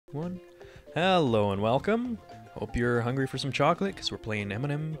One. Hello and welcome. Hope you're hungry for some chocolate because we're playing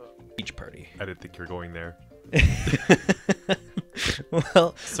M&M Beach Party. I didn't think you were going there.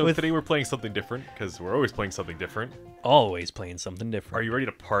 Well, so today we're playing something different because we're always playing something different. Always playing something different. Are you ready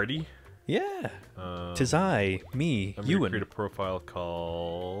to party? Yeah. Tis I, me, I'm you, gonna and create a profile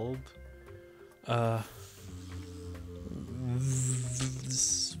called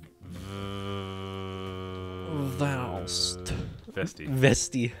Voust. Vesty.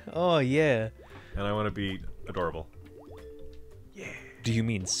 Vesty. Oh yeah. And I want to be adorable. Yeah. Do you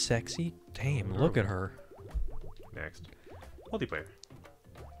mean sexy? Damn, look at her. Next. Multiplayer.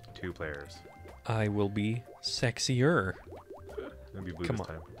 2 players. I will be sexier. It'll be blue Come this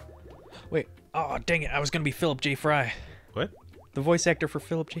on. time. Wait. Oh, dang it. I was going to be Philip J. Fry. What? The voice actor for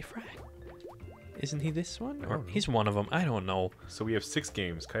Philip J. Fry. Isn't he this one? I Or don't know. he's one of them. I don't know. So we have 6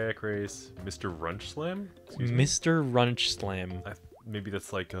 games. Kayak race, Mr. Runch Slam? Excuse me? Mr. Runch Slam. Maybe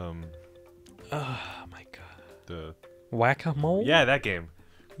that's like Oh my god. the Whack-a-mole? yeah, that game.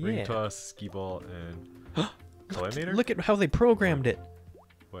 Ring Yeah. toss, skee ball, and Eliminator? Look at how they programmed it.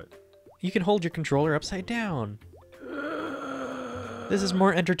 What? You can hold your controller upside down. This is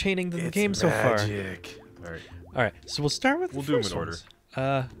more entertaining than the game so far. Magic. Alright. Alright, so we'll start with We'll the do 'em first in order.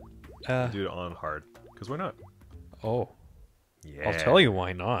 ones. Do it on hard. Because why not? Oh. Yeah. I'll tell you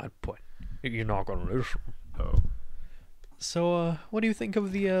why not, but you're not gonna listen. Oh. So, what do you think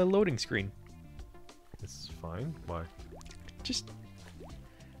of the loading screen? It's fine. Why? Just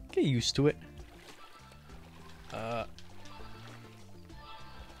get used to it.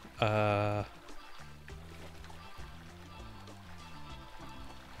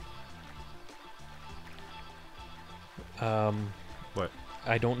 What?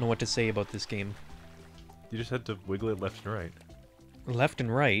 I don't know what to say about this game. You just had to wiggle it left and right. Left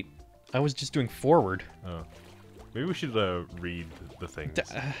and right. I was just doing forward. Oh. Maybe we should read the things.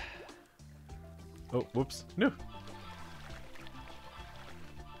 Oh, whoops. No.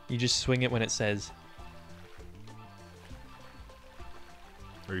 You just swing it when it says.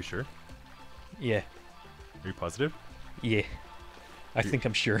 Are you sure? Yeah. Are you positive? Yeah. I think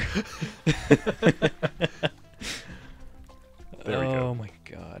I'm sure. There we go. Oh my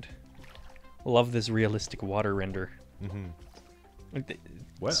god. Love this realistic water render. Mm-hmm.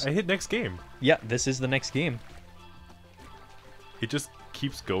 What? I hit next game. Yeah, this is the next game. It just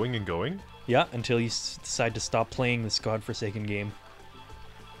keeps going and going? Yeah, until you decide to stop playing this godforsaken game.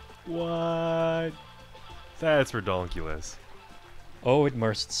 What? That's redonkulous. Oh, it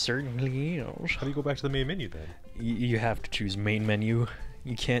most certainly is. How do you go back to the main menu then? You have to choose main menu.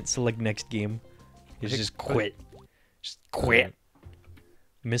 You can't select next game. You Hey, just quit. Just quit.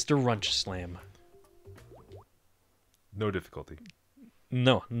 Mr. Runch Slam. No difficulty.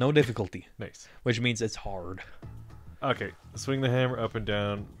 No, no difficulty. Nice. Which means it's hard. Okay, swing the hammer up and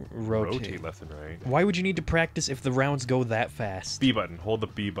down. Rotate. Left and right. Why would you need to practice if the rounds go that fast? B button. Hold the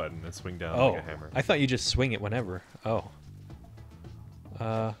B button and swing down like a hammer. I thought you just swing it whenever. Oh.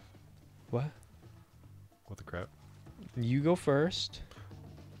 What? What the crap? You go first.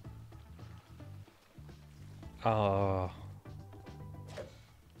 I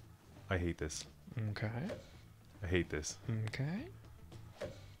hate this. Okay. I hate this. Okay.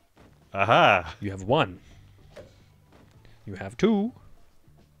 Aha! You have 1. You have 2.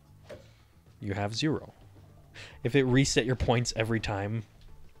 You have 0. If it reset your points every time.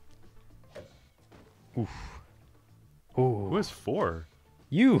 Oof. Ooh. Who has 4?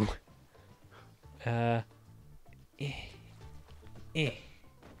 You. Oh,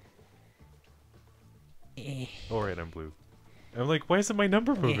 right, I'm blue. I'm like, why isn't my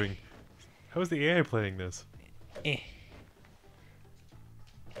number moving? How is the AI playing this?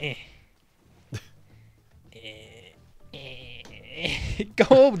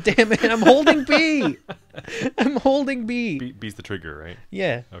 Go, damn it! I'm holding B. I'm holding B. B's the trigger, right?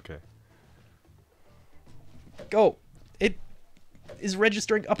 Yeah. Okay. Go. It is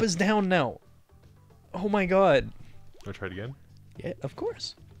registering up as down now. Oh my god. Want to try it again? Yeah, of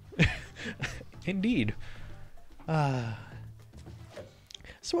course. Indeed. So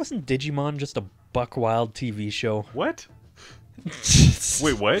wasn't Digimon just a buck wild TV show? What?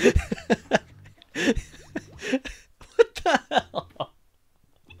 Wait, what? What the hell?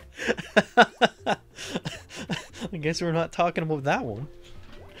 I guess we're not talking about that one.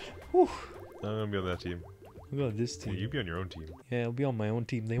 Whew. I'm gonna be on that team. We'll go on this team. Yeah, you be on your own team. Yeah, I'll be on my own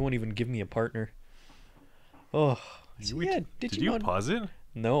team. They won't even give me a partner. Oh. So yeah, Did you Digimon. pause it?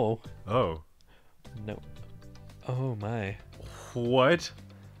 No. Oh. No. Oh my. What?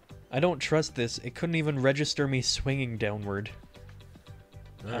 I don't trust this. It couldn't even register me swinging downward.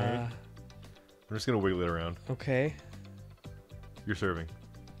 Alright. I'm just gonna wiggle it around. Okay. You're serving.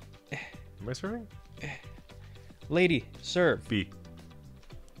 Am I serving? Lady, serve. B.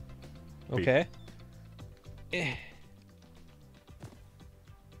 Okay.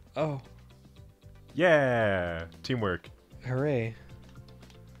 Oh, Yeah! Teamwork. hooray.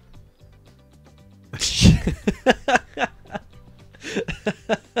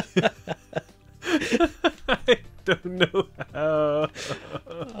 I don't know how.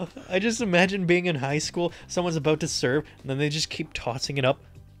 I just imagine being in high school, someone's about to serve, and then they just keep tossing it up.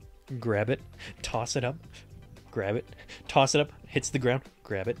 Grab it, toss it up, grab it, toss it up, hits the ground,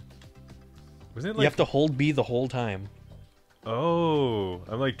 grab it. Wasn't it You like... have to hold B the whole time. Oh,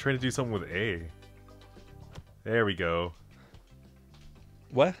 I'm like trying to do something with A. There we go.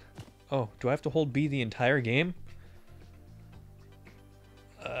 What? Oh, do I have to hold B the entire game?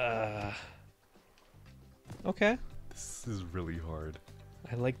 Okay. This is really hard.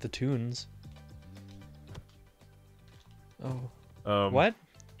 I like the tunes. Oh. Um, What?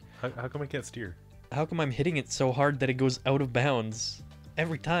 How come I can't steer? How come I'm hitting it so hard that it goes out of bounds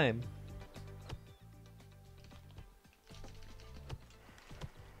every time?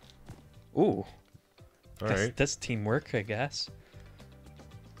 Ooh. Alright. That's teamwork, I guess.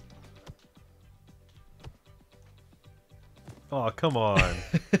 Oh, come on.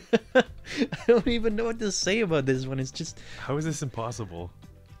 I don't even know what to say about this one. It's just, How is this impossible?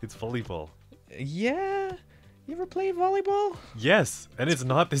 It's volleyball. yeah. You ever play volleyball? Yes, and it's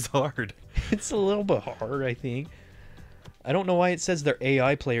not this hard. It's a little bit hard, I think. I don't know why it says they're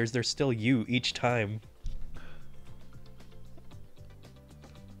AI players. They're still you each time.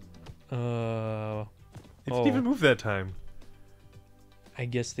 It didn't even move that time. I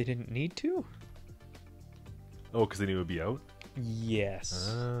guess they didn't need to? Oh, because they knew it would be out?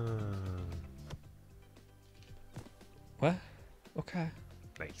 Yes. Ah. What? Okay.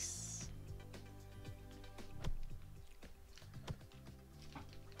 Nice.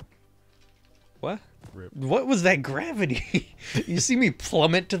 What? Rip. What was that gravity? You see me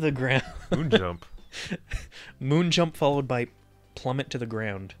plummet to the ground. Moon jump. Moon jump followed by plummet to the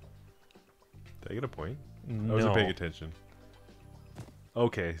ground. Did I get a point? No. I wasn't paying attention.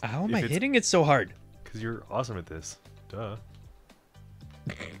 Okay. How am I hitting it so hard? Because you're awesome at this. Duh.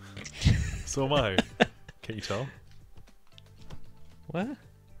 So am I. Can't you tell? What?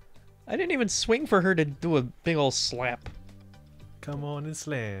 I didn't even swing for her to do a big ol' slap. Come on and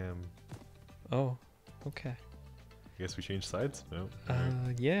slam. Oh, okay. I guess we change sides? No.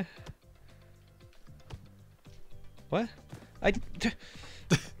 Alright. Yeah. What? I.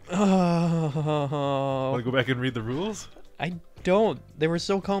 Oh. Want to go back and read the rules? I don't. They were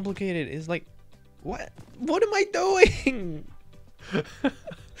so complicated. It's like, what? What am I doing?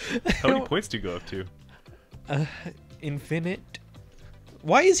 How many points do you go up to? Infinite.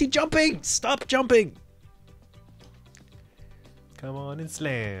 Why is he jumping? Stop jumping. Come on and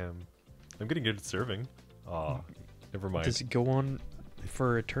slam. I'm getting good at serving. Aw, never mind. Does it go on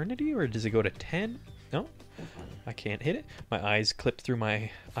for eternity or does it go to 10? No. I can't hit it. My eyes clipped through my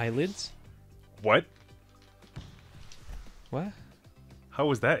eyelids. What? What? How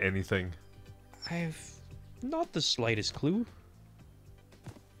was that anything? I've not the slightest clue.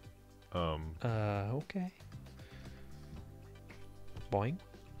 Okay. Boing.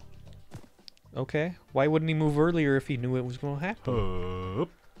 Okay. Why wouldn't he move earlier if he knew it was going to happen? Hup.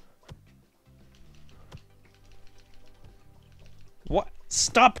 What?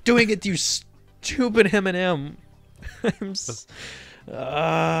 Stop doing it, you stupid M&M.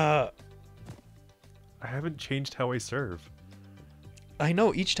 I haven't changed how I serve. I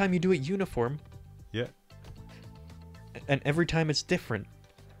know, each time you do it uniform. Yeah. And every time it's different.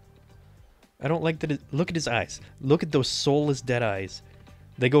 I don't like that. Look at his eyes. Look at those soulless dead eyes.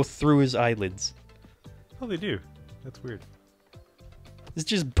 They go through his eyelids. Oh, they do. That's weird. It's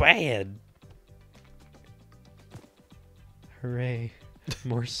just bad. Hooray.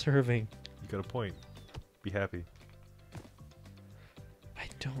 More serving. You got a point. Be happy. I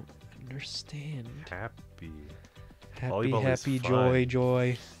don't understand. Happy. Happy, Volleyball is happy, fun. joy,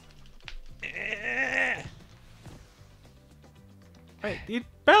 joy. It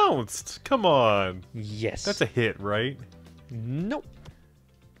bounced! Come on! Yes. That's a hit, right? Nope.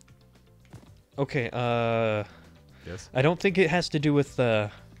 Okay, Yes. I don't think it has to do with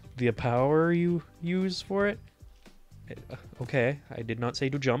the power you use for it. Okay, I did not say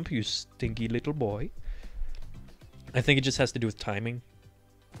to jump, you stinky little boy. I think it just has to do with timing.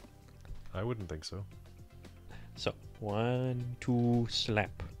 I wouldn't think so. So, 1, 2,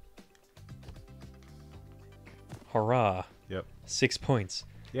 slap. Hurrah. Yep. 6 points.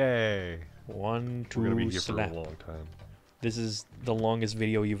 Yay! 1, We're gonna be 2, here slap. for a long time. This is the longest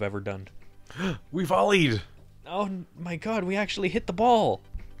video you've ever done. We volleyed! Oh my god, we actually hit the ball!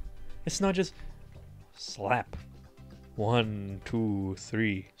 It's not just slap. 1, 2,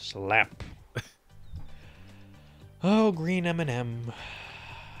 3, slap. Oh, green M&M.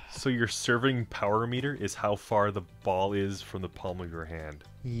 So your serving power meter is how far the ball is from the palm of your hand.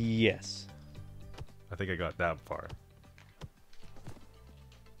 Yes. I think I got that far.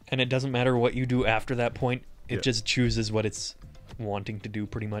 And it doesn't matter what you do after that point. It Yeah. just chooses what it's wanting to do,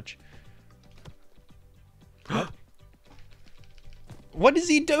 pretty much. What is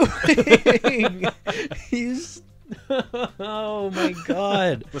he doing? He's... Oh my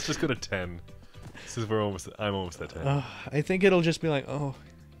god. Let's just go to 10. This is where I'm almost at 10. I think it'll just be like, oh,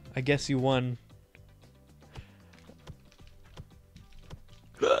 I guess you won.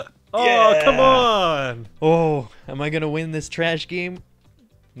 Oh, Yeah. come on! Oh, am I gonna win this trash game?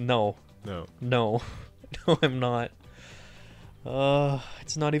 No. No. No. No, I'm not.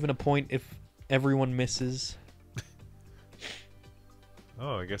 It's not even a point if everyone misses.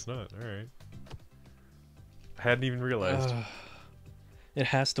 Oh, I guess not. Alright. I hadn't even realized. It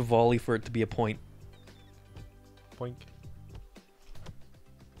has to volley for it to be a point. Boink.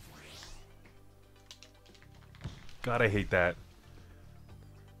 God, I hate that.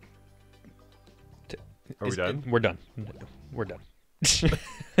 Are we done? We're done. We're done.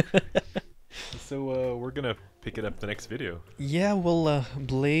 So, we're gonna pick it up the next video. Yeah, we'll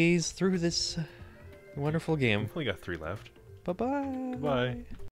blaze through this wonderful game. We've only got 3 left. Bye-bye. Bye.